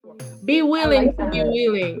Be willing to be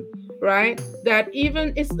willing, right? That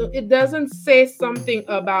even it doesn't say something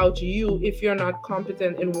about you if you're not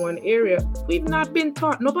competent in one area. We've not been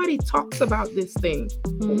taught. Nobody talks about this thing,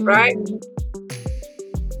 right?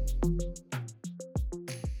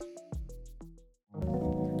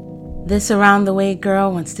 This Around the Way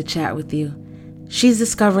girl wants to chat with you. She's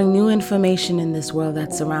discovering new information in this world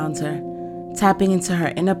that surrounds her, tapping into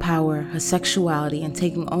her inner power, her sexuality, and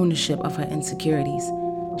taking ownership of her insecurities.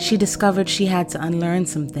 She discovered she had to unlearn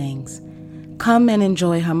some things. Come and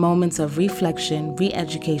enjoy her moments of reflection,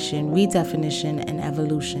 re-education, redefinition, and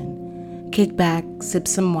evolution. Kick back, sip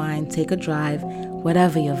some wine, take a drive,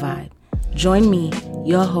 whatever your vibe. Join me,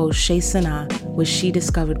 your host, Shay Sana, with She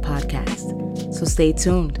Discovered podcast. So stay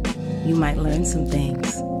tuned. You might learn some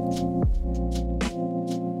things.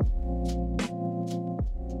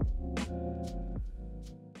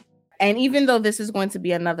 And even though this is going to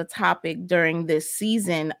be another topic during this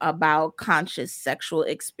season about conscious sexual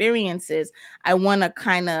experiences, I want to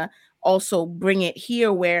kind of also bring it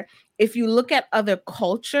here where if you look at other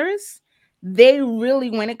cultures, they really,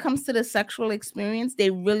 when it comes to the sexual experience, they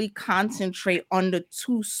really concentrate on the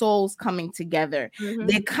two souls coming together.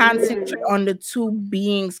 They concentrate on the two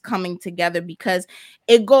beings coming together because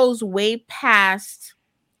it goes way past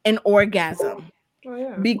an orgasm. Oh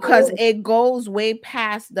yeah. Because it goes way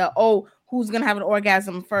past the who's gonna have an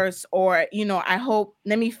orgasm first, or I hope,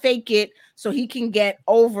 let me fake it so he can get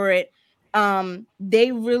over it.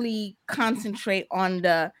 They really concentrate on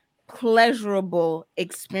the pleasurable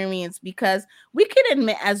experience, because we can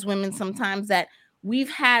admit as women sometimes that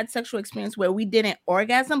we've had sexual experience where we didn't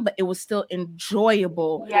orgasm, but it was still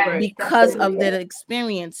enjoyable because of that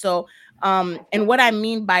experience. So and what I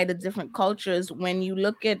mean by the different cultures, when you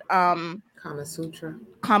look at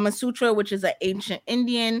Kama Sutra, which is an ancient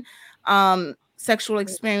Indian sexual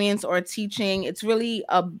experience or teaching. It's really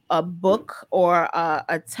a book or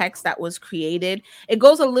a text that was created. It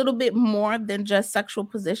goes a little bit more than just sexual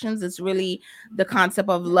positions. It's really the concept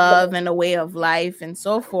of love and a way of life and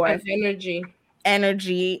so forth. And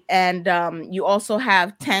energy. And you also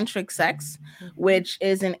have tantric sex, which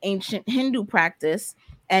is an ancient Hindu practice.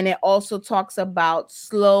 And it also talks about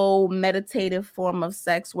slow meditative form of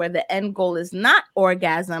sex where the end goal is not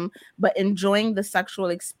orgasm, but enjoying the sexual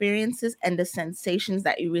experiences and the sensations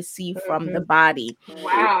that you receive from the body.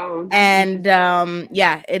 Wow. And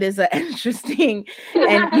yeah, it is an interesting,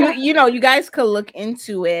 and you guys could look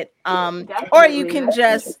into it. Or you can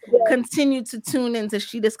just continue to tune into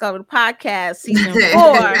She Discovered podcast season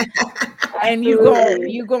 4. And you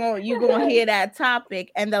gonna hear that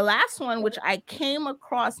topic. And the last one, which I came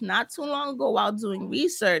across not too long ago while doing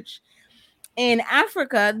research, in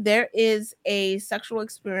Africa, there is a sexual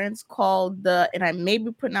experience called and I may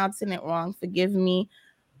be pronouncing it wrong, forgive me,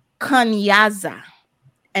 Kanyaza.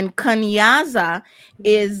 And Kanyaza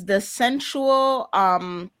is the sensual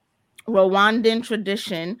Rwandan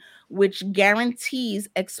tradition which guarantees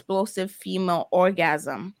explosive female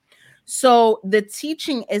orgasm. So the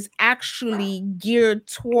teaching is actually geared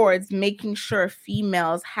towards making sure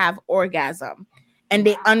females have orgasm and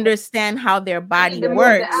they understand how their body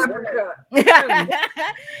works.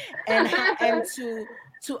 and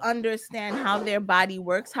to understand how their body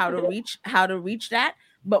works, how to reach that,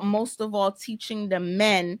 but most of all teaching the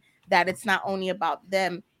men that it's not only about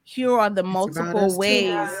them. Here are the multiple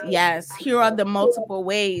ways. Yes, here are the multiple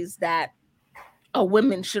ways that a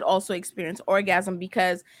woman should also experience orgasm,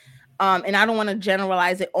 because and I don't want to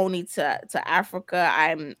generalize it only to Africa.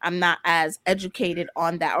 I'm not as educated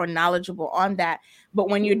on that or knowledgeable on that. But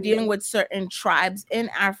when you're dealing with certain tribes in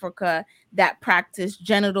Africa that practice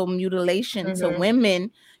genital mutilation to women,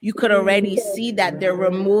 you could already see that they're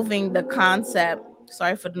removing the concept.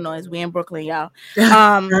 Sorry for the noise. We in Brooklyn, y'all.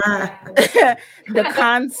 The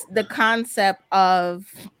concept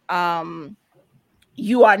of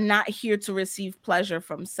you are not here to receive pleasure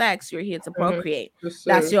from sex. You're here to procreate.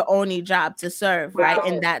 That's your only job, to serve, right?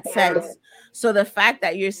 In that sense. So the fact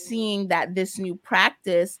that you're seeing that this new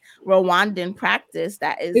practice, Rwandan practice,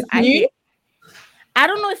 that is, I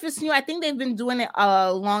don't know if it's new. I think they've been doing it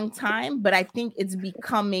a long time, but I think it's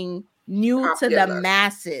becoming new to the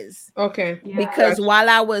masses. Okay. Because while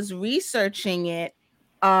I was researching it,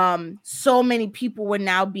 so many people were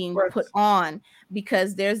now being put on,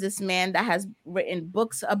 because there's this man that has written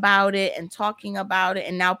books about it and talking about it,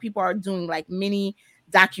 and now people are doing like mini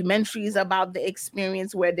documentaries about the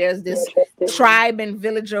experience, where there's this tribe and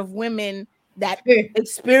village of women that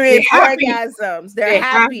experience orgasms. They're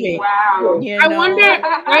happy. Wow. I wonder,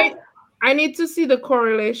 I need to see the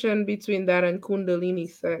correlation between that and Kundalini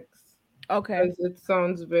sex. Okay. Because it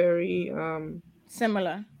sounds very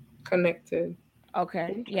similar. connected.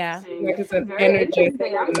 Okay. Yeah. Like it's an Very energetic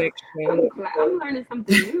interesting. connection. I'm learning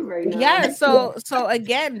something new right now. Yeah, so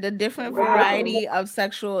again, the different variety of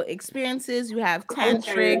sexual experiences. You have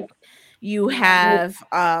tantric, you have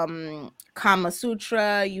Kama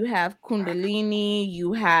Sutra, you have Kundalini,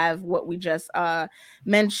 you have what we just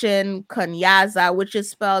mentioned, Kunyaza, which is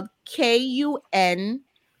spelled Kunyaza,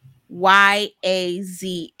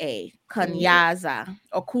 Kunyaza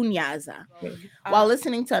or Kunyaza. While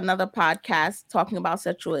listening to another podcast talking about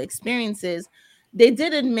sexual experiences, they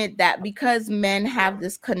did admit that because men have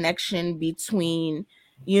this connection between,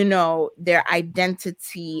 you know, their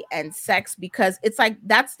identity and sex, because it's like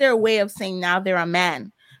that's their way of saying now they're a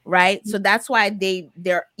man, right? So that's why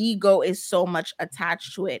their ego is so much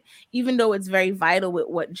attached to it, even though it's very vital with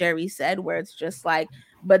what Jerry said, where it's just like,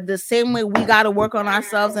 but the same way we got to work on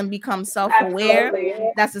ourselves and become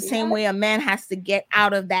self-aware, that's the same way a man has to get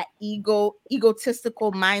out of that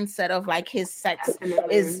egotistical mindset of like his sex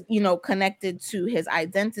is, you know, connected to his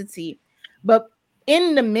identity. But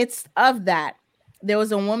in the midst of that, there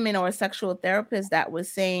was a woman or a sexual therapist that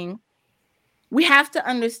was saying, we have to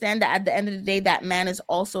understand that at the end of the day, that man is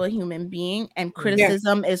also a human being, and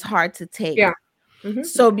criticism is hard to take. Yeah.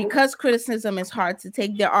 So because criticism is hard to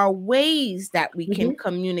take, there are ways that we can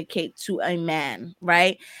communicate to a man,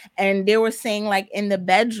 right? And they were saying, like, in the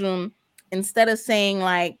bedroom, instead of saying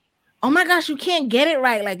like, oh my gosh, you can't get it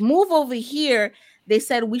right, like move over here, they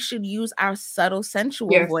said we should use our subtle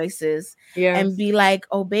sensual voices and be like,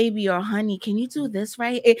 oh baby or honey, can you do this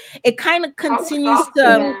right? It kind of continues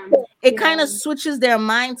to it kind of switches their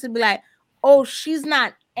mind to be like, oh, she's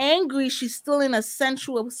not angry, she's still in a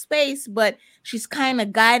sensual space, but she's kind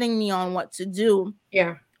of guiding me on what to do.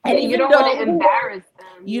 Yeah. And you don't want to embarrass them.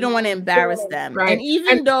 You don't want to embarrass them. Right. And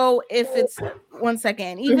even though if it's 1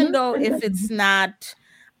 second, even though if it's not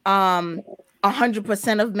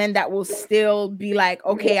 100% of men that will still be like,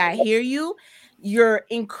 okay, I hear you, you're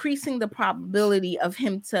increasing the probability of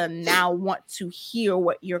him to now want to hear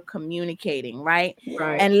what you're communicating, right?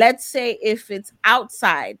 And let's say if it's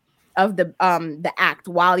outside of the act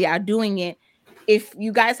while you're doing it, if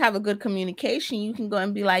you guys have a good communication, you can go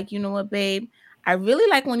and be like, you know what, babe, I really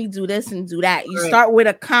like when you do this and do that. You start with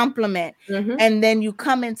a compliment, and then you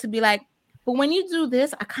come in to be like, but when you do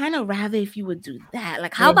this, I kind of rather if you would do that.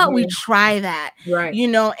 Like, how about we try that? Right. You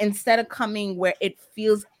know, instead of coming where it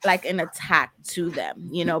feels like an attack to them,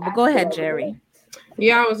 you know. But go ahead, Jerry.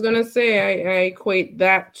 Yeah, I was gonna say I equate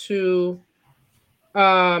that to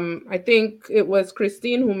I think it was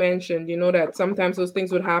Christine who mentioned, you know, that sometimes those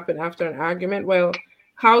things would happen after an argument. Well,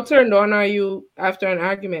 how turned on are you after an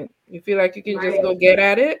argument? You feel like you can just go get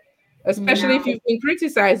at it, especially if you've been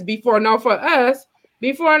criticized before. Now, for us,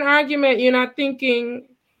 before an argument, you're not thinking,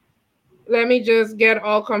 let me just get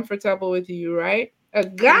all comfortable with you, right? A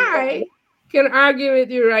guy can argue with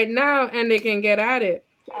you right now and they can get at it.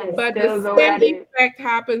 But the same effect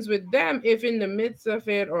happens with them if in the midst of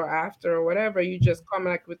it or after or whatever, you just come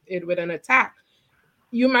like with it with an attack.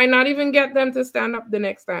 You might not even get them to stand up the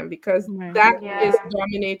next time because that is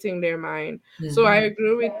dominating their mind. So I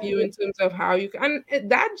agree with you in terms of how you can, and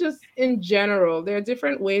that just in general, there are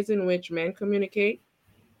different ways in which men communicate.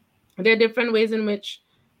 There are different ways in which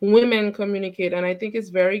women communicate. And I think it's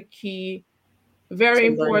very key, very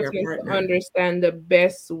important to understand the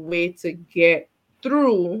best way to get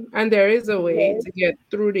through. And there is a way to get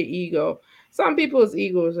through the ego. Some people's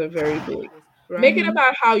egos are very big. Make it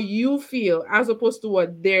about how you feel as opposed to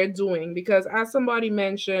what they're doing. Because as somebody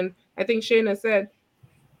mentioned, I think Shayna said,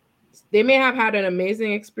 they may have had an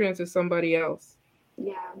amazing experience with somebody else.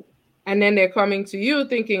 Yeah. And then they're coming to you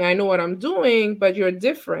thinking, I know what I'm doing, but you're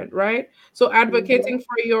different, right? So advocating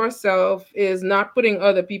for yourself is not putting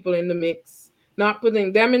other people in the mix, not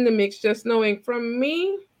putting them in the mix, just knowing from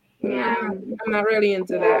me, I'm not really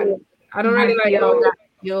into that. I don't really like how that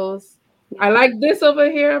feels. I like this over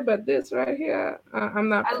here, but this right here, I'm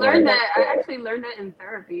not. I actually learned that in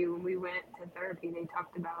therapy. When we went to therapy, they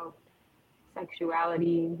talked about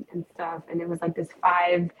sexuality and stuff, and it was like this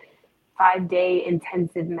 5-day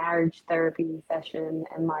intensive marriage therapy session,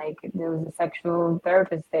 and like there was a sexual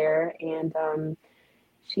therapist there, and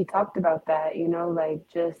she talked about that, you know, like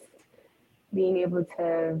just being able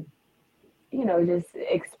to, you know, just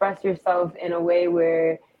express yourself in a way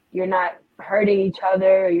where you're not hurting each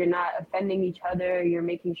other, or you're not offending each other, you're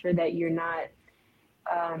making sure that you're not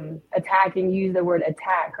attacking, use the word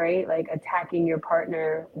attack, right? Like attacking your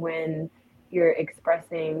partner when you're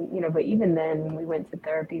expressing, you know, but even then when we went to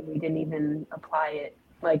therapy, we didn't even apply it.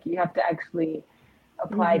 Like you have to actually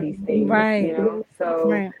apply these things, you know?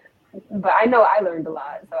 So but I know I learned a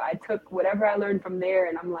lot. So I took whatever I learned from there,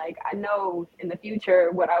 and I'm like, I know in the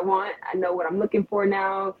future what I want. I know what I'm looking for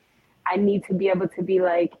now. I need to be able to be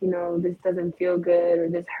like, this doesn't feel good, or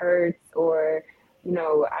this hurts, or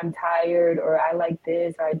I'm tired, or I like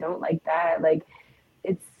this, or I don't like that. Like,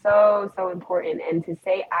 it's so, so important. And to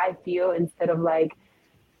say I feel instead of like,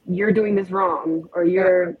 you're doing this wrong, or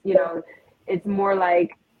Yeah. it's more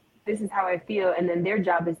like, this is how I feel. And then their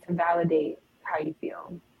job is to validate how you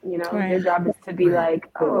feel. Their Right. job is to be like,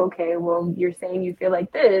 oh, okay, well, you're saying you feel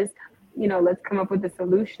like this. Let's come up with a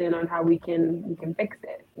solution on how we can fix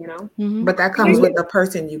it. Mhm. But that comes with the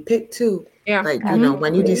person you pick too. Yeah. Like, Mhm.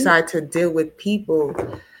 when you decide to deal with people,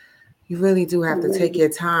 you really do have to take your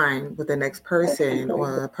time with the next person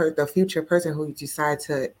or the future person who you decide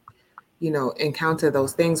to, encounter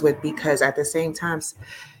those things with. Because at the same time,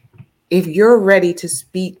 if you're ready to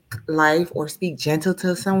speak life or speak gentle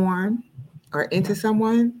to someone or into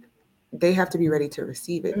someone, they have to be ready to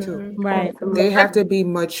receive it too. Mhm. Right. They have to be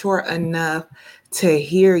mature enough to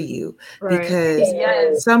hear you, Right. because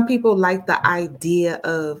Yes. some people like the idea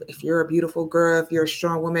of, if you're a beautiful girl, if you're a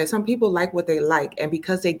strong woman, some people like what they like. And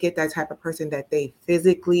because they get that type of person that they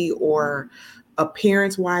physically or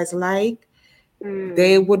appearance wise like,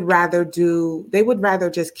 they would rather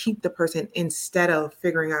just keep the person instead of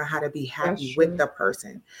figuring out how to be That's happy with true. the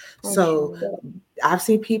person. That's So true. I've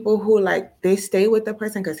seen people who, like, they stay with the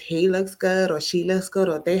person because he looks good or she looks good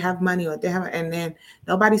or they have money or and then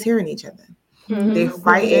nobody's hearing each other. They Mhm.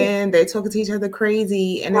 fighting, they talking to each other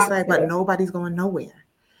crazy, and it's like, but Toxic. nobody's going nowhere.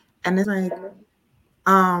 And it's like,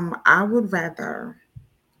 I would rather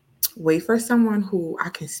wait for someone who I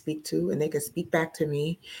can speak to and they can speak back to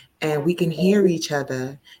me and we can hear each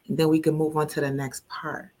other, and then we can move on to the next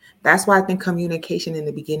part. That's why I think communication in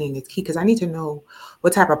the beginning is key, because I need to know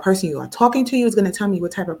what type of person you are. Talking to you is going to tell me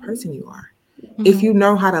what type of person you are. If you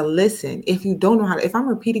know how to listen, if you don't know how to, if I'm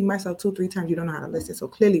repeating myself 2-3 times, you don't know how to listen. So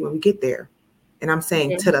clearly when we get there and I'm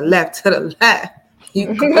saying to the left, you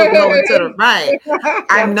going to the right.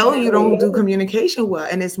 I know you don't do communication well,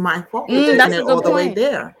 and it's my fault for taking That's it a all good the way point.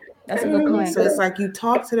 there. That's a good point. So it's like, you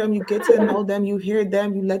talk to them, you get to know them, you hear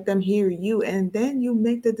them, you let them hear you, and then you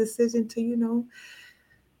make the decision to,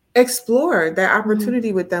 explore that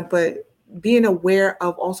opportunity with them, but being aware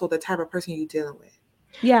of also the type of person you're dealing with.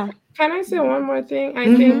 Yeah. Can I say one more thing? I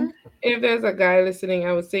Mhm. think if there's a guy listening,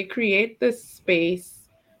 I would say create this space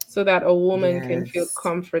so that a woman can feel Yes.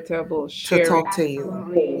 comfortable To sharing. talk to you.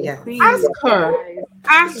 Absolutely. Yes. Ask Please, her. guys.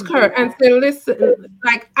 Ask her and say, listen,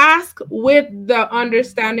 like, ask with the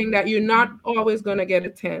understanding that you're not always going to get a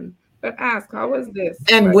 10. But ask, how was this?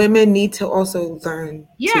 And Like, women need to also learn to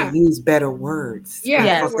yeah, use better words when yeah,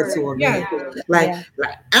 Yes. talking to a yeah. man. Yeah. Like,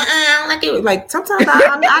 Yeah. like it. Like, sometimes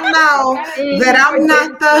I know Gotta Mhm. that be I'm more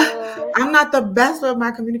not gentle. the best with my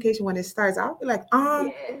communication when it starts. I'll be like, Yeah.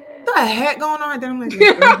 what the heck going on? And then I'm like,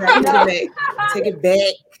 let's bring it back, No. take it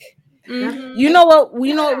back. Mhm. You know what?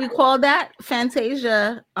 We call that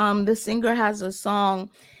Fantasia. The singer has a song,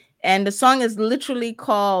 and the song is literally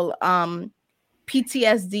called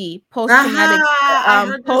PTSD, I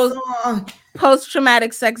heard this song. post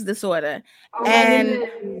traumatic sex disorder. Oh my And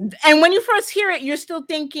goodness. when you first hear it, you're still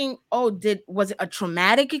thinking, oh, was it a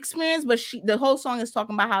traumatic experience? But the whole song is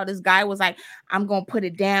talking about how this guy was like, I'm gonna put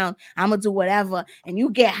it down, I'm gonna do whatever, and you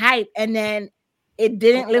get hype, and then it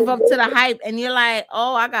didn't live up to the hype, and you're like,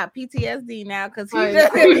 oh, I got PTSD now because he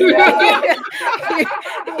just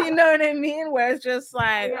you know what I mean? Where it's just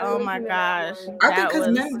like, oh my gosh, I think that because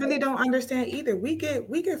was men really don't understand either. We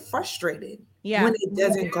get frustrated yeah, when it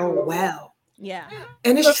doesn't go well. yeah,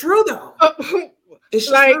 And it's true though. It's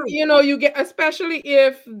Like, true. you get, especially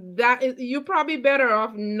if that is, you're probably better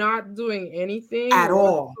off not doing anything At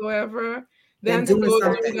all. whatsoever Than than to doing go do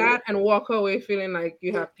something. that and walk away feeling like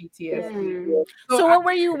you have PTSD. So I-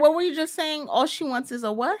 what were you just saying? All she wants is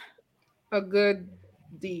a what? a good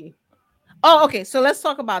D. Oh, okay. So let's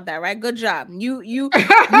talk about that, right? Good job. You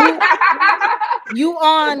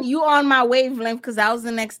on my wavelength, because that was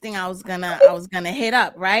the next thing I was gonna hit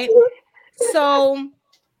up, right? So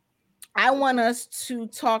I want us to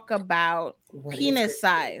talk about penis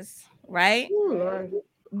size, right? Ooh, Lord.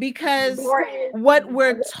 Because Important. what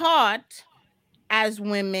we're taught as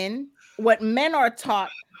women, what men are taught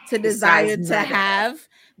to The desire size to matter. have,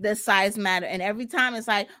 the size matter. And every time it's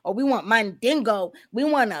like, oh, we want mandingo, we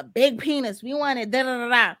want a big penis, we want it, da da da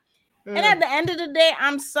da. And at the end of the day,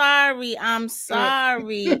 I'm sorry.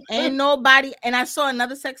 Ain't nobody. And I saw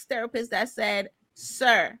another sex therapist that said,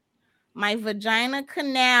 sir, my vagina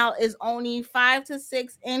canal is only 5 to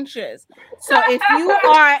 6 inches. So if you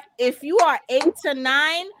are 8 to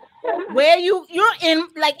 9, where you're in,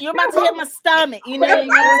 like you're about to hit my stomach, you know what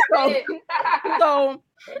I mean? So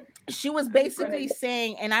she was basically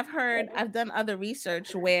saying, and I've done other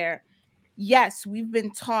research where yes, we've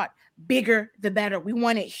been taught bigger the better. We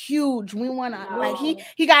want it huge. We want to like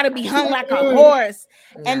he got to be hung like a horse.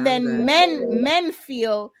 And then men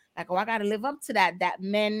feel like, oh, I got to live up to that. That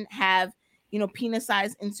men have, penis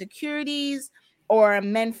size insecurities, or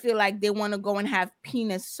men feel like they want to go and have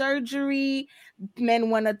penis surgery. Men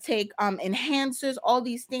want to take enhancers, all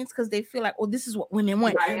these things, because they feel like, oh, this is what women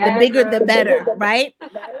want. The bigger the better, right?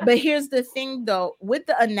 But here's the thing though, with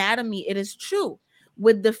the anatomy, it is true.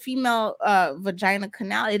 With the female vagina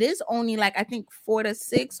canal, it is only like I think 4 to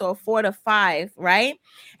 6 or 4 to 5, right?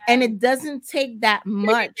 And it doesn't take that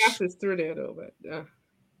much. It passes through there though, but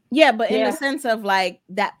but in the sense of like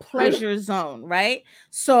that pleasure zone, right?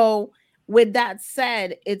 So with that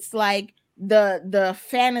said, it's like the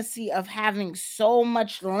fantasy of having so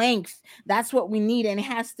much length, that's what we need, and it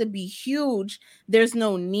has to be huge. There's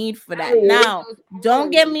no need for that. Now, don't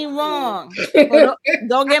get me wrong.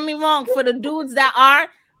 Don't get me wrong. For the dudes that are,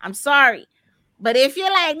 I'm sorry, but if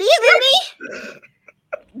you're like these me,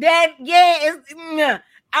 then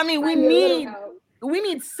I mean, we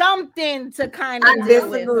need something to kind of deal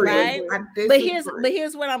with, right? But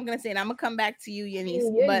here's what I'm gonna say, and I'm gonna come back to you, Eunice.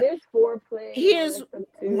 But there's foreplay. Here's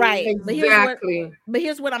right. Exactly. But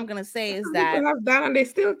here's what I'm gonna say is that people have that and they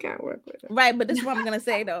still can't work with it. Right, but this is what I'm gonna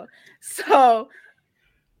say though. So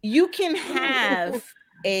you can have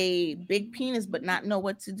a big penis but not know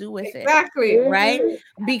what to do with it. Exactly. Right?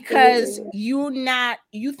 Because you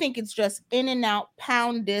think it's just in and out,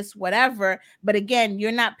 pound this, whatever. But again,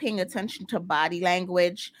 you're not paying attention to body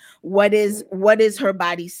language. What is her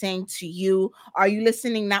body saying to you? Are you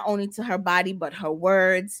listening not only to her body but her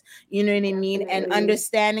words? You know what I mean? And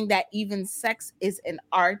understanding that even sex is an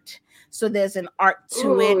art. So there's an art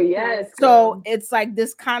to it. Yes. So it's like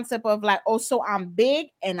this concept of like, oh, so I'm big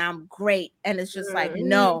and I'm great. And it's just like,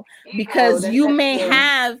 no, because you may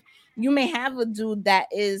have a dude that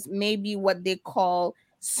is maybe what they call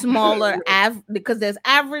smaller because there's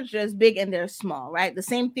average, there's big, and there's small, right? The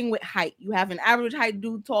same thing with height. You have an average height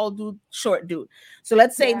dude, tall dude, short dude. So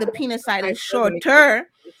let's say the penis size is shorter,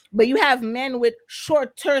 but you have men with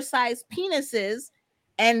shorter size penises,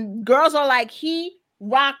 and girls are like, he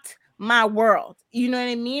rocked my world. You know what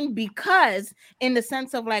I mean? Because in the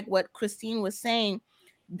sense of like what Christine was saying,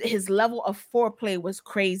 his level of foreplay was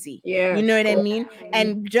crazy. Yeah. You know what I mean?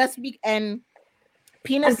 And and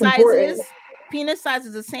penis size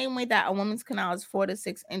is the same way that a woman's canal is 4 to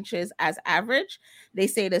 6 inches as average. They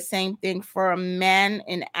say the same thing for a man.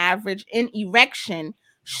 In average in erection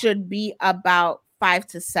should be about 5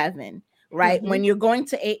 to 7, right? When you're going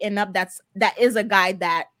to 8 and up, that is a guy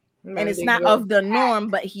that, and it's not of the norm,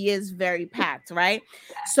 but he is very packed, right?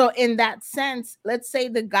 So in that sense, let's say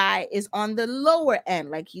the guy is on the lower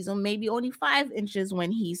end, like he's on maybe only 5 inches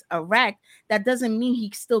when he's erect. That doesn't mean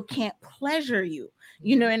he still can't pleasure you.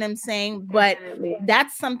 You know what I'm saying? But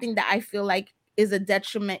that's something that I feel like is a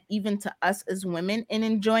detriment even to us as women in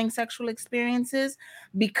enjoying sexual experiences,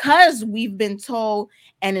 because we've been told,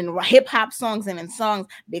 and in hip hop songs and in songs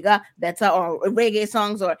bigger, better, or reggae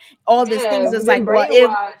songs, or all these things, is like,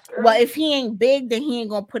 if he ain't big, then he ain't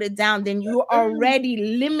gonna put it down. Then you're already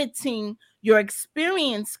limiting your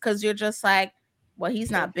experience, because you're just like, well,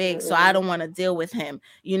 he's not big, so I don't want to deal with him.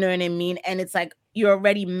 You know what I mean? And it's like, you're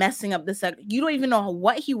already messing up the sex. You don't even know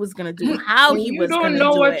what he was gonna do, how he was gonna do it. You don't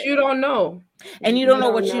know what you don't know. And you don't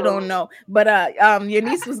know what you don't know. But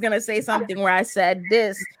Eunice was gonna say something where I said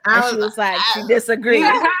this, and she was like, she disagreed.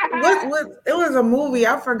 It was a movie,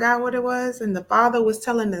 I forgot what it was, and the father was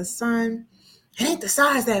telling the son, it ain't the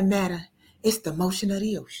size that matter, it's the motion of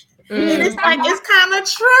the ocean. And it's like, it's kind of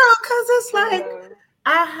true, because it's like,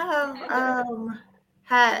 I have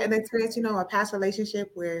had an experience, a past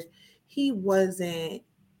relationship where he wasn't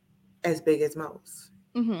as big as most.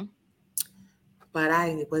 But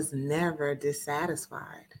I was never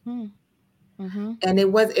dissatisfied. And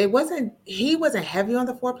he wasn't heavy on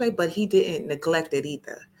the foreplay, but he didn't neglect it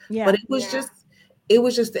either. But it was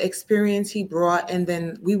just the experience he brought, and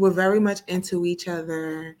then we were very much into each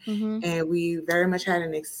other, and we very much had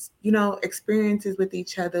experiences with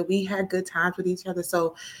each other. We had good times with each other.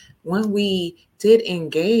 So when we did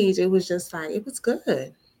engage, it was just like, it was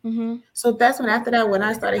good. So that's when, after that, when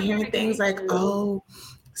I started hearing things like, oh,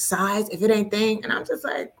 size, if it ain't thing, and I'm just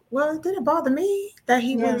like, well, it didn't bother me that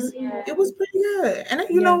he was. It was pretty good. And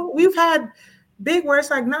we've had big words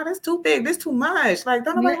like, no, that's too big, this too much. Like,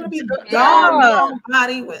 don't nobody want to be long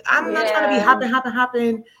body with. I'm not trying to be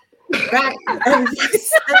hopping. back every 5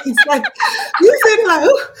 seconds. Like you sitting like,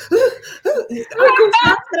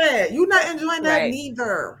 stop that. You're not enjoying that Right.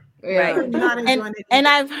 neither. Right. You're not enjoying it. And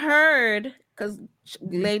Either. I've heard, because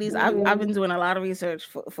ladies, I've been doing a lot of research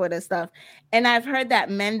for this stuff, and I've heard that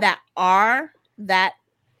men that are that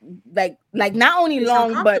like not only It's long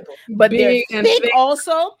uncomfortable. but they're Big and thick thick.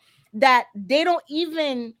 also, that they don't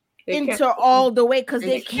even They can't. enter all the way because They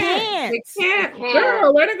they can't. can't. They can't. They can't.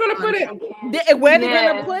 Girl, where they gonna put it? Where they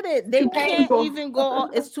Yeah. gonna put it? They Too can't painful. even go.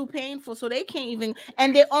 It's too painful, so they can't even.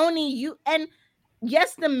 And they only you and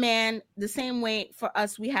yes, the man the same way for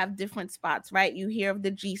us. We have different spots, right? You hear of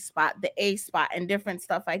the G spot, the A spot, and different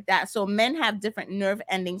stuff like that. So men have different nerve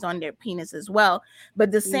endings on their penis as well.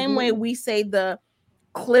 But the same way we say the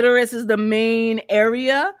clitoris is the main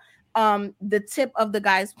area, the tip of the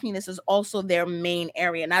guy's penis is also their main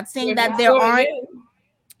area. Not saying that there aren't.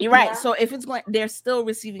 You're right. Yeah. So if it's going, they're still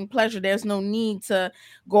receiving pleasure. There's no need to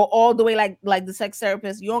go all the way like the sex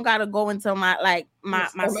therapist. You don't gotta go into my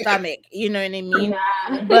stomach. You know what I mean?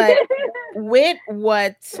 Nah. But with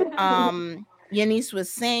what Yanis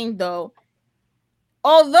was saying though,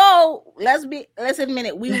 although let's admit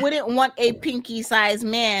it, we wouldn't want a pinky sized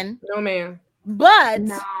man, No, man. but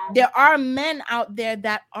No. there are men out there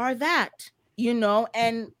that are that, you know,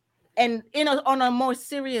 and on a more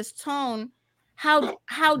serious tone,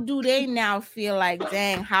 how do they now feel like,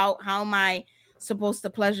 dang, how am I supposed to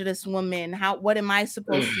pleasure this woman? What am I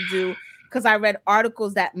supposed to do? Because I read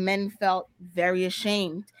articles that men felt very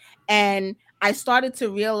ashamed, and I started to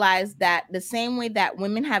realize that the same way that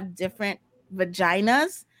women have different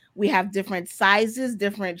vaginas, we have different sizes,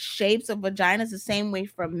 different shapes of vaginas, the same way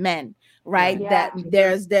for men, right? Yeah. That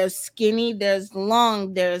there's skinny, there's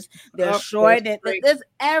long, there's Up, short, there's straight. there's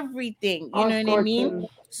everything, you All know what I mean? sorts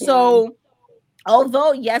of- So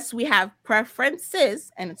although yes, we have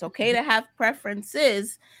preferences, and it's okay to have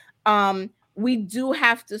preferences, we do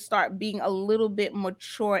have to start being a little bit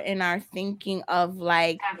mature in our thinking of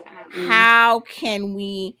like, Definitely. how can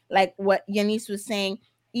we, like what Yanis was saying,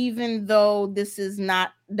 even though this is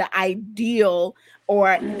not the ideal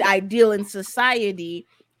or the ideal in society,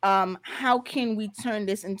 how can we turn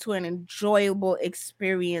this into an enjoyable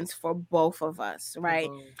experience for both of us, right?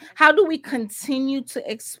 How do we continue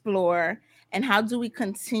to explore, and how do we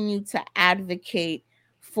continue to advocate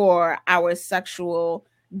for our sexual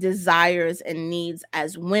desires and needs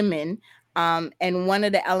as women? And one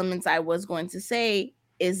of the elements I was going to say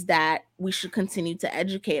is that we should continue to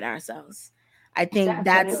educate ourselves. I think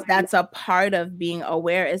Definitely. that's a part of being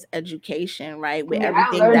aware is education, right? With Yeah,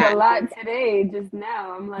 everything I learned that a lot today, just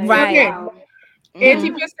now. I'm like, Right. Okay. wow.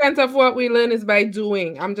 80% of what we learn is by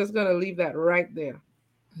doing. I'm just gonna leave that right there.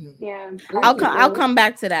 Yeah. I'll come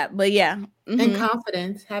back to that, but yeah. And Mhm.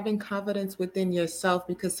 confidence, having confidence within yourself,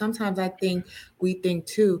 because sometimes I think we think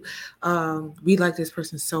too, we like this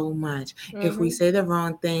person so much. If we say the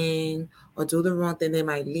wrong thing or do the wrong thing, they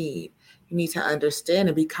might leave. You need to understand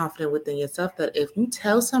and be confident within yourself that if you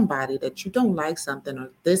tell somebody that you don't like something, or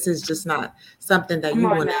this is just not something that you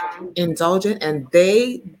Come on want now. to indulge in, and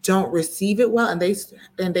they don't receive it well, and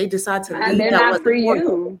they decide to leave, They're that not wasn't for for you.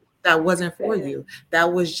 you. That wasn't for That's it. you.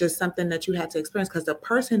 That was just something that you had to experience, because the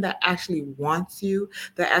person that actually wants you,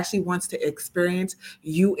 that actually wants to experience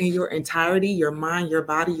you in your entirety, your mind, your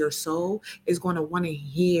body, your soul, is going to want to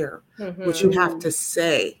hear what you have to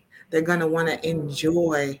say. They're going to want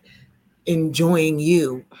to enjoying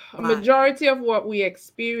you. A majority of what we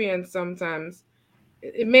experience sometimes,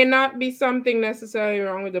 it may not be something necessarily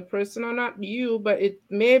wrong with the person or not you, but it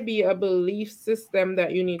may be a belief system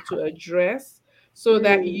that you need to address so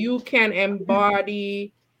that you can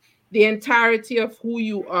embody the entirety of who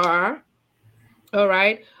you are. All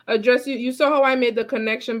right. Address you saw how I made the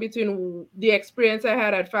connection between the experience I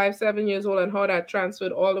had at 5, 7 years old and how that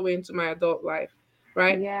transferred all the way into my adult life.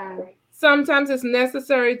 Right. Yeah. Sometimes it's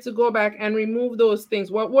necessary to go back and remove those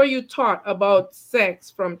things. What were you taught about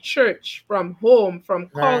sex from church, from home, from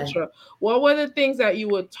culture? What were the things that you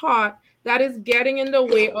were taught that is getting in the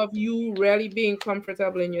way of you really being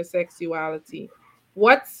comfortable in your sexuality?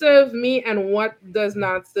 What served me and what does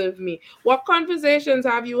not serve me? What conversations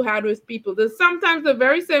have you had with people? There's sometimes the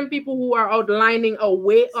very same people who are outlining a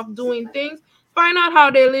way of doing things, find out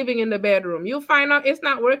how they're living in the bedroom. You'll find out it's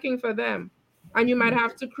not working for them. And you might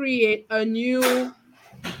have to create a new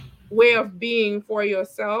way of being for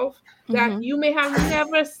yourself that you may have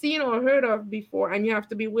never seen or heard of before. And you have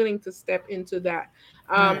to be willing to step into that.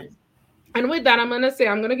 And with that, I'm going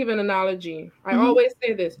to give an analogy. I always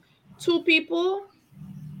say this. 2 people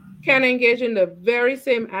can engage in the very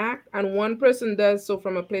same act, and one person does so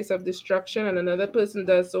from a place of destruction and another person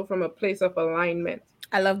does so from a place of alignment.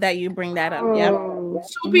 I love that you bring that up. Yep. Oh,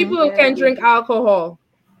 Two people can drink alcohol.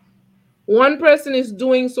 One person is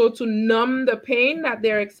doing so to numb the pain that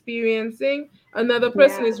they're experiencing. Another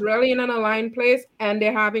person is really in an aligned place and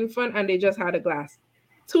they're having fun and they just had a glass.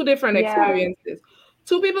 Two different experiences.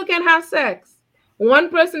 Two people can have sex. One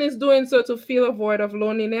person is doing so to feel a void of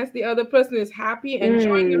loneliness. The other person is happy,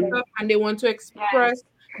 enjoying themselves, and they want to express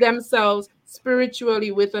themselves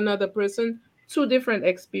spiritually with another person. Two different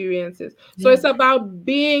experiences. So it's about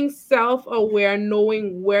being self-aware,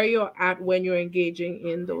 knowing where you're at when you're engaging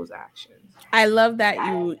in those actions. I love that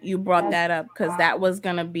you brought that up, because that was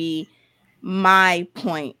gonna be my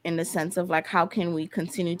point, in the sense of like, how can we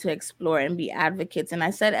continue to explore and be advocates? And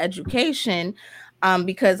I said education,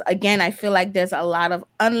 because again, I feel like there's a lot of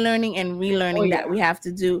unlearning and relearning that we have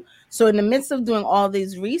to do. So in the midst of doing all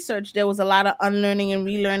these research, there was a lot of unlearning and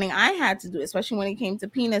relearning I had to do, especially when it came to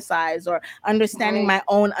penis size or understanding my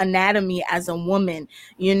own anatomy as a woman,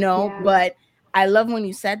 you know. But I love when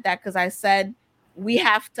you said that, because I said we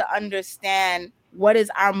have to understand what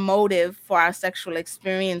is our motive for our sexual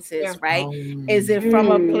experiences, right? Is it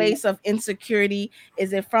from a place of insecurity?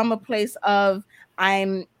 Is it from a place of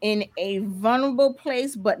I'm in a vulnerable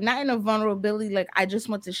place, but not in a vulnerability like I just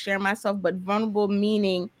want to share myself, but vulnerable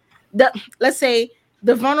meaning let's say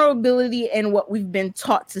the vulnerability and what we've been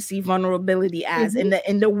taught to see vulnerability as in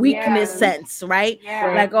the weakness sense, right?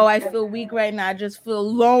 Like, oh, I feel weak right now, I just feel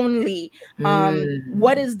lonely.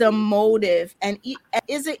 What is the motive, and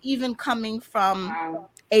is it even coming from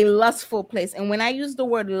a lustful place? And when I use the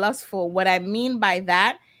word lustful, what I mean by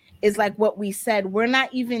that is like what we said, we're not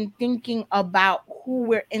even thinking about who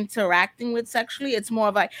we're interacting with sexually. It's more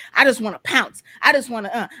of like, I just want to pounce, I just want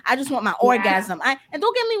my orgasm. And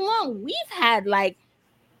don't get me wrong, we've had like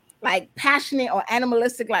passionate or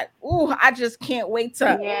animalistic, like, oh, I just can't wait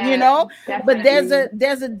to, you know. But there's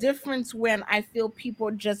a difference when I feel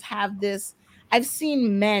people just have this. I've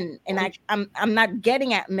seen men, and I'm not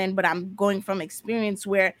getting at men, but I'm going from experience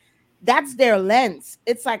where that's their lens.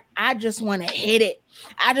 It's like, I just want to hit it,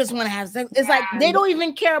 I just want to have sex. It's like they don't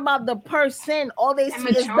even care about the person. All they see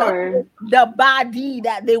is the body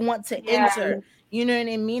that they want to enter. You know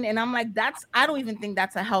what I mean? And I'm like, I don't even think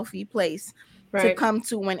that's a healthy place to come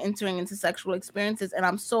to when entering into sexual experiences. And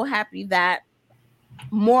I'm so happy that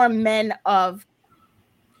more men of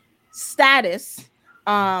status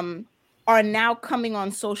are now coming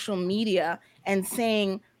on social media and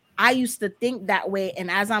saying, I used to think that way,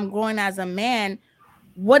 and as I'm growing as a man,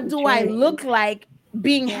 what do I look like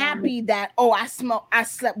being happy that, oh, I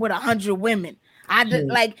slept with 100 women? I did,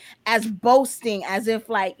 like, as boasting, as if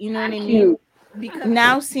like, you know what I mean? Because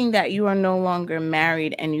now seeing that you are no longer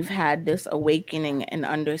married and you've had this awakening and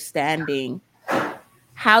understanding,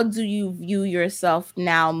 how do you view yourself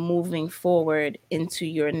now moving forward into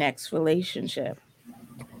your next relationship?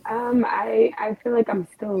 I feel like I'm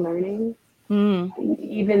still learning.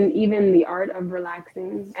 Even the art of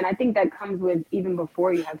relaxing, and I think that comes with even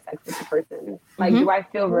before you have sex with the person. Like, do I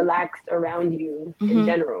feel relaxed around you in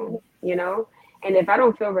general, you know? And if I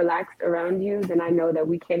don't feel relaxed around you, then I know that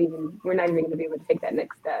we're not even going to be able to take that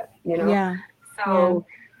next step, you know? So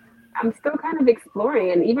I'm still kind of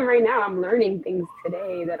exploring, and even right now I'm learning things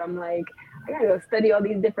today that I'm like, I gotta go study all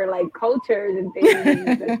these different like cultures and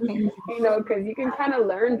things, and, you know, because you can kind of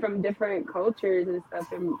learn from different cultures and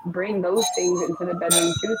stuff and bring those things into the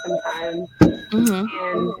bedroom too sometimes.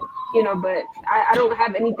 And, you know, but I don't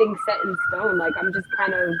have anything set in stone. Like, I'm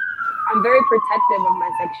very protective of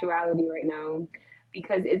my sexuality right now,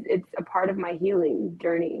 because it's a part of my healing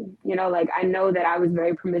journey. You know, like, I know that I was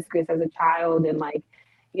very promiscuous as a child, and like,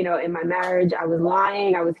 you know, in my marriage, I was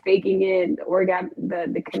lying, I was faking it.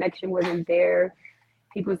 The connection wasn't there.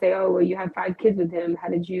 People say, "Oh, well, you have 5 kids with him. How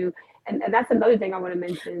did you?" And that's another thing I want to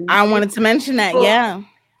mention. I wanted to mention that.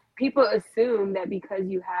 People assume that because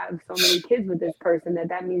you have so many kids with this person,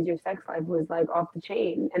 that means your sex life was like off the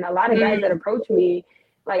chain. And a lot of guys that approach me,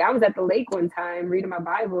 like, I was at the lake one time reading my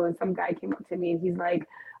Bible, and some guy came up to me and he's like,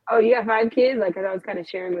 "Oh, you have 5 kids?" Like, 'cause I was kind of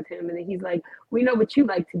sharing with him, and then he's like, "We know what you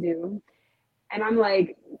like to do." And I'm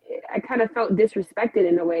like, I kind of felt disrespected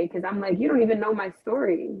in a way, because I'm like, you don't even know my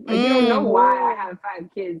story. Like, you don't know why I have 5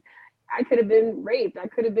 kids. I could have been raped. I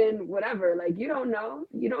could have been whatever. Like, you don't know.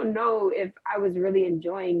 You don't know if I was really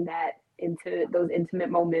enjoying those intimate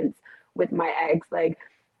moments with my ex. Like,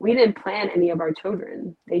 we didn't plan any of our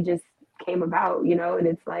children. They just came about, you know? And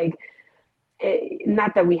it's like,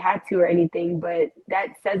 not that we had to or anything, but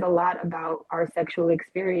that says a lot about our sexual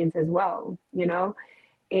experience as well, you know?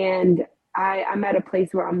 And I'm at a place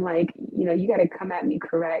where I'm like, you know, you got to come at me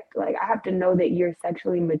correct. Like, I have to know that you're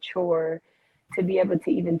sexually mature to be able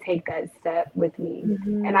to even take that step with me.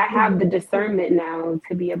 And I Mhm. have the discernment now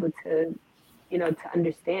to be able to, to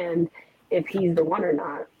understand if he's the one or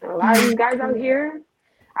not. And a lot of these guys out here,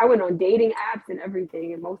 I went on dating apps and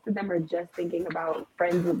everything, and most of them are just thinking about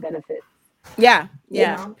friends with benefits, Yeah, you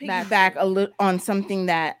yeah. know? Piggyback a little on something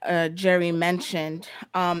that Jerry mentioned.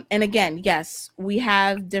 And again, yes, we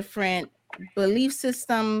have different belief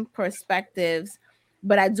system perspectives,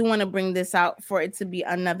 but I do want to bring this out for it to be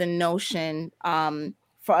another notion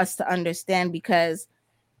for us to understand, because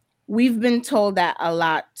we've been told that a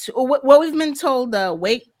lot. Well, we've been told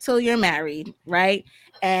wait till you're married, right?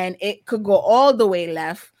 And it could go all the way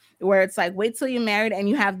left, where it's like wait till you're married and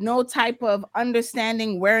you have no type of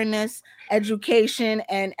understanding, awareness, education,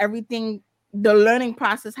 and everything. The learning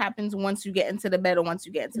process happens once you get into the bed or once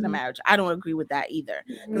you get into the Mhm. marriage. I don't agree with that either,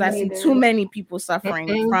 because Me I see too neither. many people suffering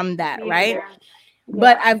Mm-mm. from that, Me right? either.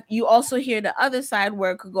 But Yeah. you also hear the other side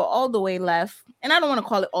where it could go all the way left, and I don't want to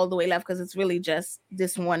call it all the way left because it's really just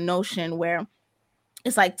this one notion where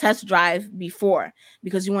it's like test drive before,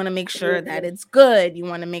 because you want to make sure that it's good, you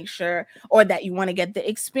want to make sure, or that you want to get the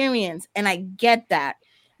experience, and I get that.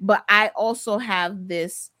 But I also have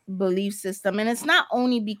this belief system, and it's not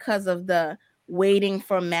only because of the waiting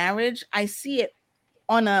for marriage. I see it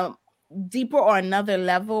on a deeper or another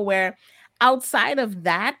level where outside of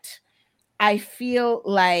that, I feel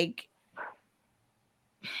like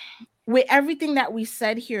with everything that we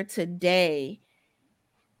said here today,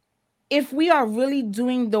 if we are really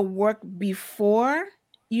doing the work before,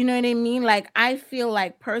 you know what I mean? Like, I feel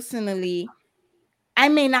like personally, I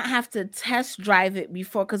may not have to test drive it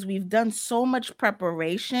before, because we've done so much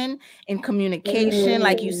preparation and communication,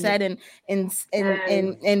 like you Mm. said, and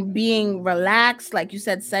And and being relaxed, like you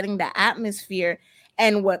said, setting the atmosphere.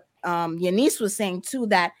 And what your niece was saying too,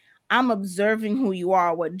 that I'm observing who you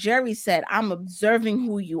are. What Jerry said, I'm observing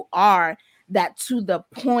who you are. That to the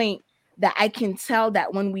point that I can tell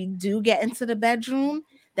that when we do get into the bedroom,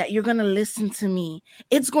 that you're gonna listen to me.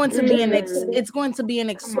 It's going to be mm, it's going to be an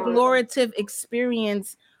come on. explorative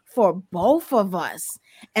experience for both of us.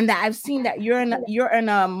 And that I've seen that you are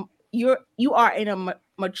in a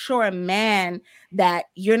mature man, that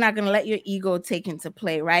you're not going to let your ego take into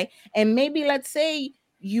play, right? And maybe let's say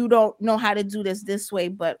you don't know how to do this way,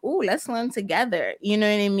 but let's learn together, you know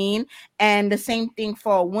what I mean? And the same thing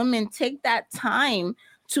for a woman, take that time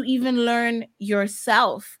to even learn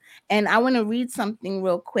yourself. And I want to read something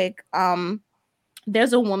real quick.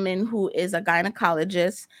 There's a woman who is a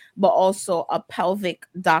gynecologist, but also a pelvic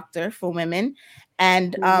doctor for women.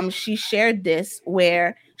 And she shared this,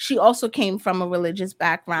 where she also came from a religious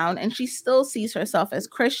background and she still sees herself as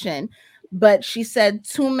Christian. But she said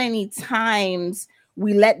too many times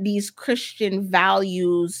we let these Christian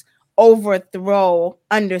values overthrow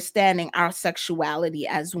understanding our sexuality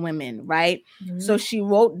as women, right? So Mhm. she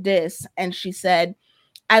wrote this and she said,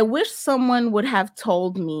 I wish someone would have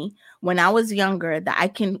told me when I was younger that I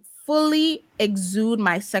can fully exude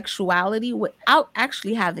my sexuality without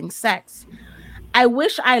actually having sex. I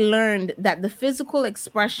wish I learned that the physical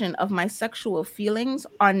expression of my sexual feelings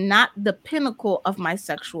are not the pinnacle of my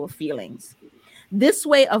sexual feelings. This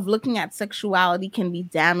way of looking at sexuality can be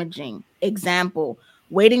damaging. Example,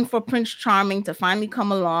 waiting for Prince Charming to finally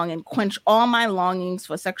come along and quench all my longings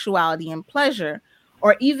for sexuality and pleasure,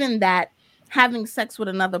 or even that having sex with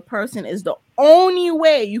another person is the only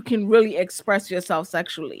way you can really express yourself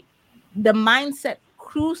sexually. The mindset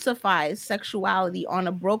crucifies sexuality on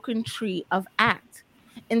a broken tree of act.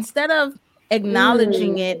 Instead of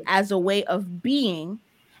acknowledging Mm, it as a way of being,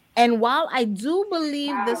 and while I do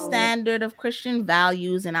believe the wow. standard of Christian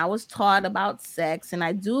values, and I was taught about sex, and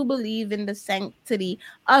I do believe in the sanctity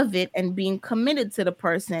of it and being committed to the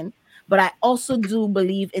person, but I also do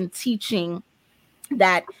believe in teaching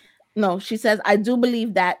that, no, she says, I do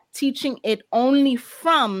believe that teaching it only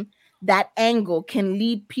from that angle can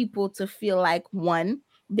lead people to feel like, one,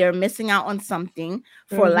 they're missing out on something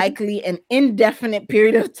for Mhm. likely an indefinite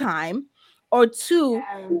period of time, or two,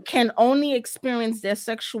 Yeah. can only experience their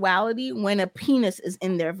sexuality when a penis is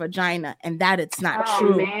in their vagina, and that it's not Oh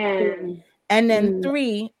true. man. And then Mm.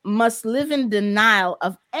 three, must live in denial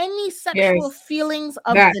of any sexual Yes. feelings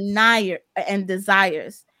of That denier and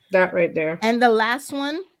desires. that right there. And the last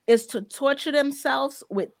one is to torture themselves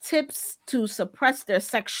with tips to suppress their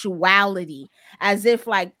sexuality, as if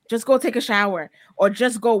like just go take a shower or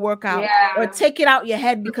just go work out or Yeah. take it out your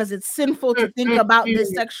head because it's sinful to Mm, think mm, about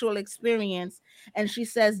this mm. sexual experience. And she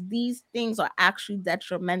says these things are actually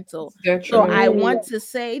detrimental. It's So I detrimental. Mm. want to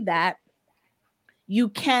say that you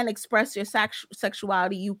can express your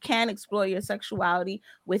sexuality, you can explore your sexuality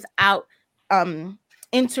without um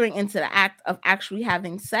entering into the act of actually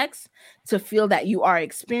having sex to feel that you are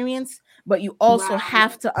experienced, but you also Wow.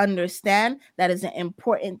 have to understand that it's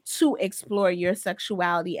important to explore your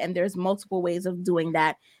sexuality, and there's multiple ways of doing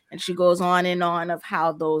that. And she goes on and on of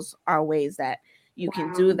how those are ways that you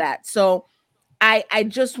can do Wow. that. So I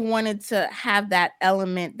just wanted to have that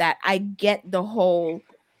element that I get the whole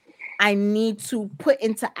I need to put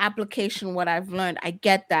into application what I've learned. I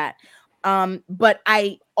get that. But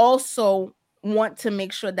I also want to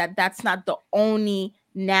make sure that that's not the only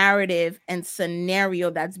narrative and scenario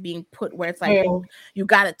that's being put where it's like, Yeah. oh, you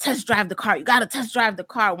got to test drive the car. You got to test drive the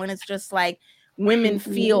car, when it's just like women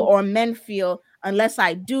feel or men feel, unless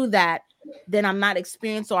I do that, then I'm not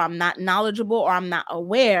experienced or I'm not knowledgeable or I'm not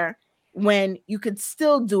aware, when you could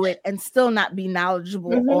still do it and still not be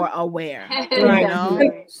knowledgeable or aware, you Right. know?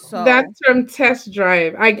 Definitely. So That term test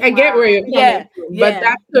drive, I get where you're coming yeah, from, but yeah.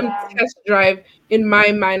 that term Yeah. test drive in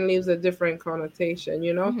my mind leaves a different connotation,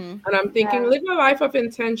 you know? Mhm. And I'm thinking, Yeah. live a life of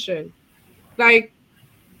intention. Like,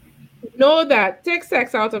 know that, take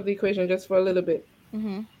sex out of the equation just for a little bit.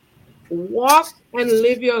 Mhm. Walk and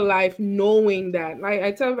live your life knowing that. Like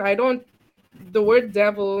I don't, the word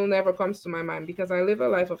devil never comes to my mind because I live a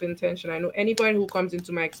life of intention. I know anybody who comes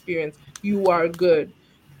into my experience, you are good.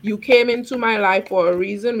 You came into my life for a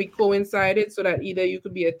reason. We coincided so that either you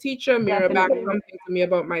could be a teacher, mirror back Definitely. something to me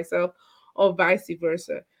about myself, or vice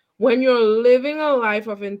versa. When you're living a life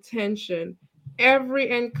of intention, every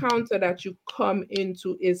encounter that you come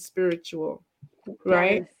into is spiritual,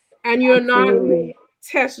 right? Yes. And you're not Absolutely.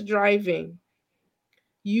 test driving.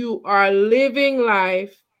 You are living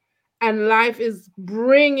life, and life is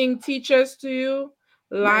bringing teachers to you.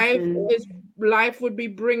 Life Listen. is life would be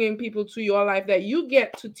bringing people to your life that you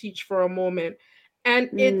get to teach for a moment, and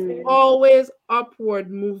it's Mm. always upward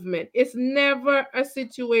movement. It's never a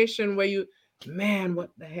situation where you, man, what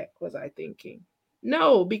the heck was I thinking?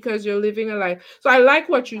 No, because you're living a life. So I like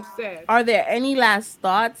what you said. Are there any last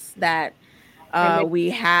thoughts that And then, we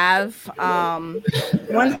have?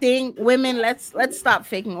 One thing, women, let's stop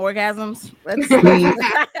faking orgasms. Let's Please,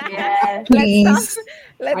 Yes. let's stop please.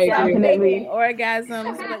 I let's stop agree. faking Definitely.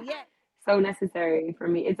 orgasms. But yeah. So necessary for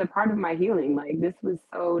me. It's a part of my healing. Like this was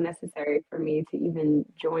so necessary for me to even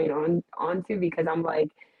join on onto because I'm like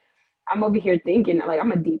I'm over here thinking like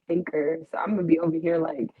I'm a deep thinker. So I'm gonna be over here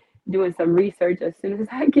like doing some research as soon as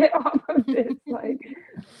I get off of this. Like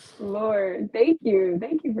Lord, thank you.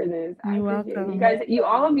 Thank you for this. I You're appreciate it. You welcome. guys you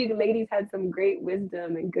all of you ladies had some great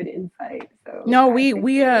wisdom and good insight. So No, I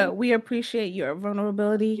appreciate it. we appreciate your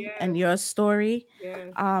vulnerability Yes, and your story.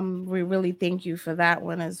 yes. We really thank you for that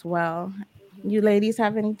one as well. Mhm. You ladies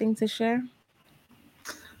have anything to share?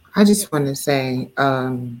 I just want to say,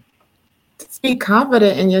 just be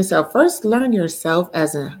confident in yourself. First, learn yourself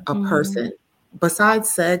as a Mhm. person. Besides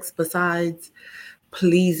sex, besides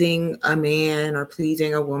pleasing a man or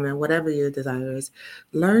pleasing a woman, whatever your desire is,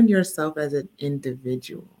 learn yourself as an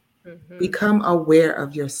individual. Mhm. Become aware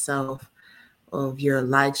of yourself, of your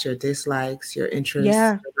likes, your dislikes, your interests,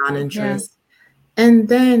 Yeah. your non Yeah. interests, and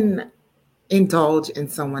then indulge in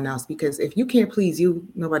someone else because if you can't please you,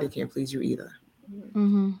 nobody can please you either. Mhm.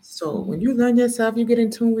 Mhm. So Mhm. when you learn yourself, you get in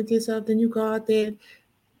tune with yourself, then you go out there,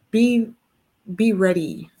 be be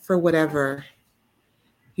ready for whatever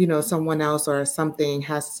someone else or something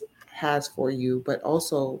has for you, but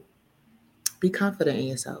also be confident in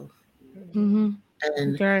yourself. Mhm. Mhm.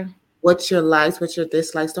 And Okay. what's your likes, what's your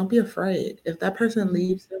dislikes, don't be afraid. If that person Mhm.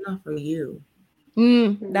 leaves, they're not for you. That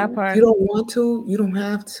Mhm. If you part. don't want to, you don't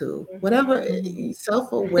have to. Mhm. Whatever, Mhm.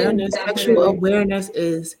 self-awareness, sexual Definitely. awareness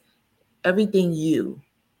is everything you.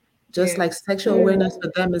 Just Yeah. like sexual Mm. awareness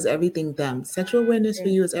for them is everything them. Sexual awareness for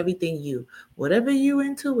Yeah. you is everything you. Whatever you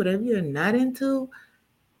into, whatever you're not into,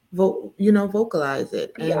 vocalize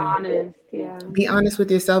it Be and honest. Yeah. be honest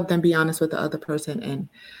with yourself, then be honest with the other person and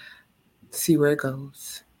see where it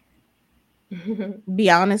goes. Be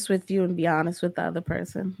honest with you and be honest with the other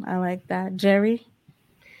person. I like that. Jerry?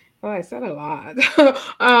 Well, I said a lot.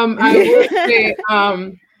 I will say,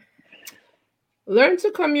 learn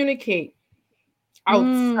to communicate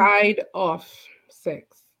Mm, outside of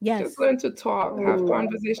sex. Just yes. learn to talk, have Oh,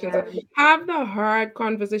 conversations, yeah. have the hard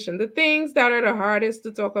conversation. The things that are the hardest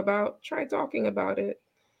to talk about, try talking about it,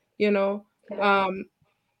 you know. Yeah. Um,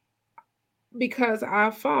 because I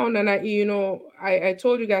found, and I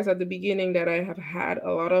told you guys at the beginning that I have had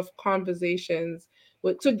a lot of conversations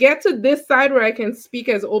to get to this side where I can speak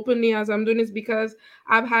as openly as I'm doing is because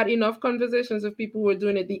I've had enough conversations with people who were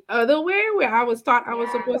doing it the other way, where I was taught I was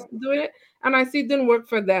Yeah. supposed to do it, and I see it didn't work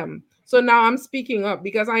for them. So now I'm speaking up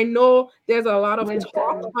because I know there's a lot of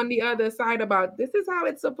talk Wisdom. on the other side about this is how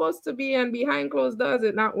it's supposed to be, and behind closed doors,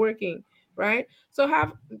 it's not working, right? So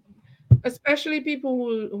have, especially people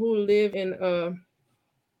who live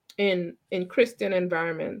in Christian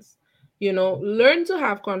environments, learn to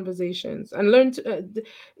have conversations and learn to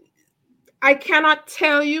I cannot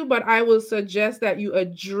tell you, but I will suggest that you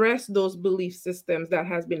address those belief systems that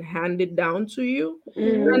has been handed down to you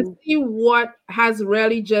and Mm, see what has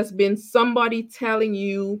really just been somebody telling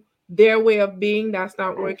you their way of being that's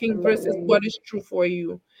not working versus absolutely. what is true for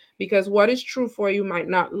you. Because what is true for you might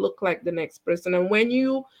not look like the next person. And when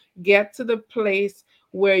you get to the place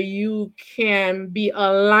where you can be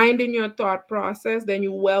aligned in your thought process, then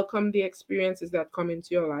you welcome the experiences that come into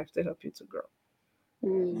your life to help you to grow.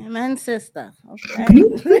 Mm, Amen, sister. Okay.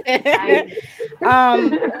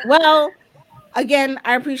 nice. Well, again,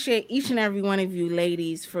 I appreciate each and every one of you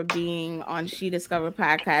ladies for being on She Discovered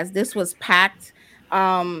podcast. This was packed.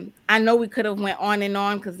 I know we could have went on and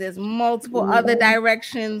on because there's multiple other Mhm.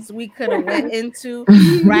 directions we could have went into,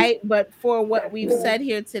 right? But for what we've Definitely. said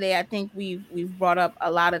here today, I think we've brought up a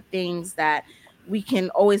lot of things that we can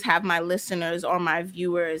always have my listeners or my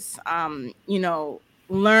viewers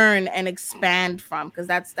learn and expand from, because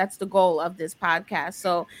that's the goal of this podcast.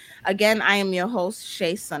 So again, I am your host,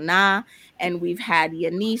 Shay Sana, and we've had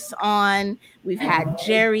Yanis on, we've had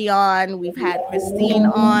Jerry on, we've had Christine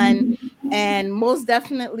on, and most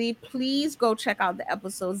definitely, please go check out the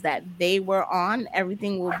episodes that they were on.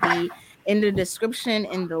 Everything will be in the description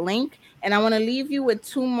in the link. And I want to leave you with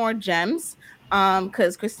two more gems.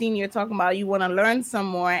 Because Christine, you're talking about you want to learn some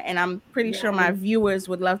more, and I'm pretty sure my Yes. viewers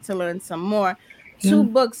would love to learn some more. Yeah. Two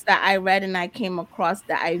books that I read and I came across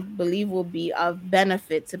that I believe will be of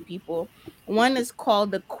benefit to people. One is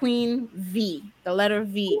called The Queen V, the letter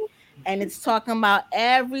V, and it's talking about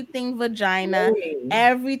everything vagina,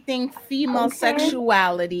 everything female Okay.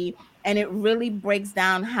 sexuality, and it really breaks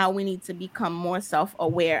down how we need to become more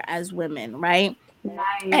self-aware as women, right? Nice.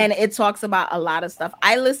 And it talks about a lot of stuff.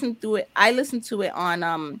 I listened to it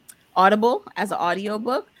on Audible as an audio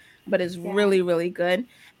book, but it's Yeah. really really good.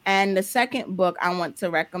 And the second book I want to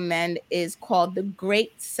recommend is called The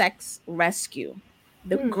Great Sex Rescue.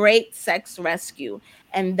 The Hmm. Great Sex Rescue.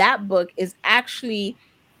 And that book is actually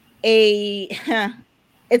a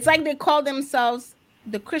it's like they call themselves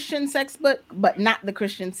the Christian sex book, but not the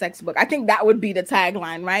Christian sex book. I think that would be the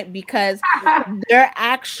tagline, right? Because they're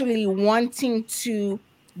actually wanting to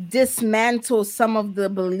dismantle some of the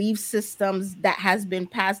belief systems that has been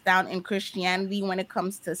passed down in Christianity when it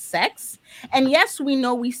comes to sex. And yes, we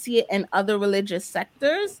know we see it in other religious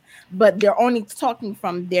sectors, but they're only talking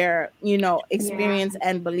from their, Yeah. experience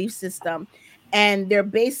and belief system. And they're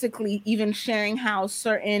basically even sharing how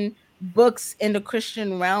certain books in the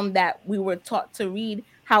Christian realm that we were taught to read,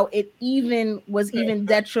 how it even was Right. even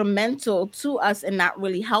detrimental to us and not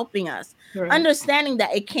really helping us. Right. Understanding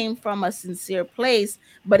that it came from a sincere place,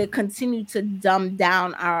 but it continued to dumb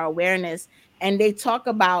down our awareness. And they talk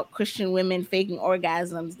about Christian women faking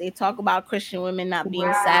orgasms. They talk about Christian women not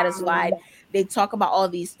being satisfied. Wow. They talk about all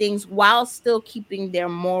these things while still keeping their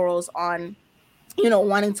morals on,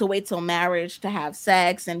 wanting to wait till marriage to have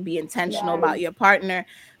sex and be intentional Yes. about your partner.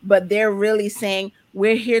 But they're really saying,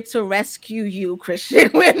 we're here to rescue you, Christian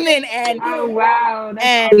women. Oh wow. That's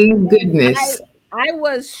And Thank awesome. I goodness. I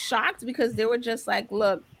was shocked because they were just like,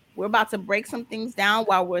 look, we're about to break some things down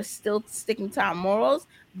while we're still sticking to our morals,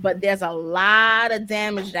 but there's a lot of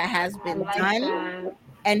damage that has I been like done. that.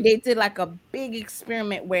 And they did like a big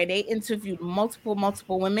experiment where they interviewed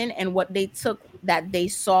multiple women, and what they took that they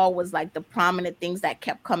saw was like the prominent things that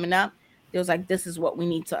kept coming up. It was like, this is what we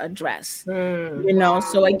need to address, Hmm.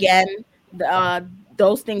 so Wow. again, the,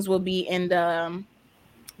 those things will be in the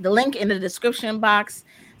link in the description box.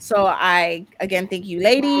 So I again thank you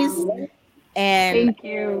ladies, Wow. and Thank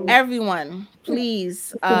you. everyone, please,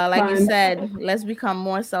 This was like you fun. said, let's become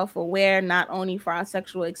more self-aware, not only for our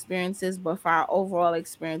sexual experiences, but for our overall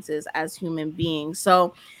experiences as human beings.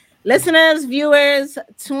 So listeners, viewers,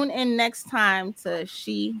 tune in next time to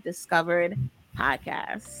She Discovered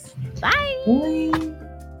podcast. Bye.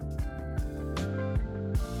 Bye.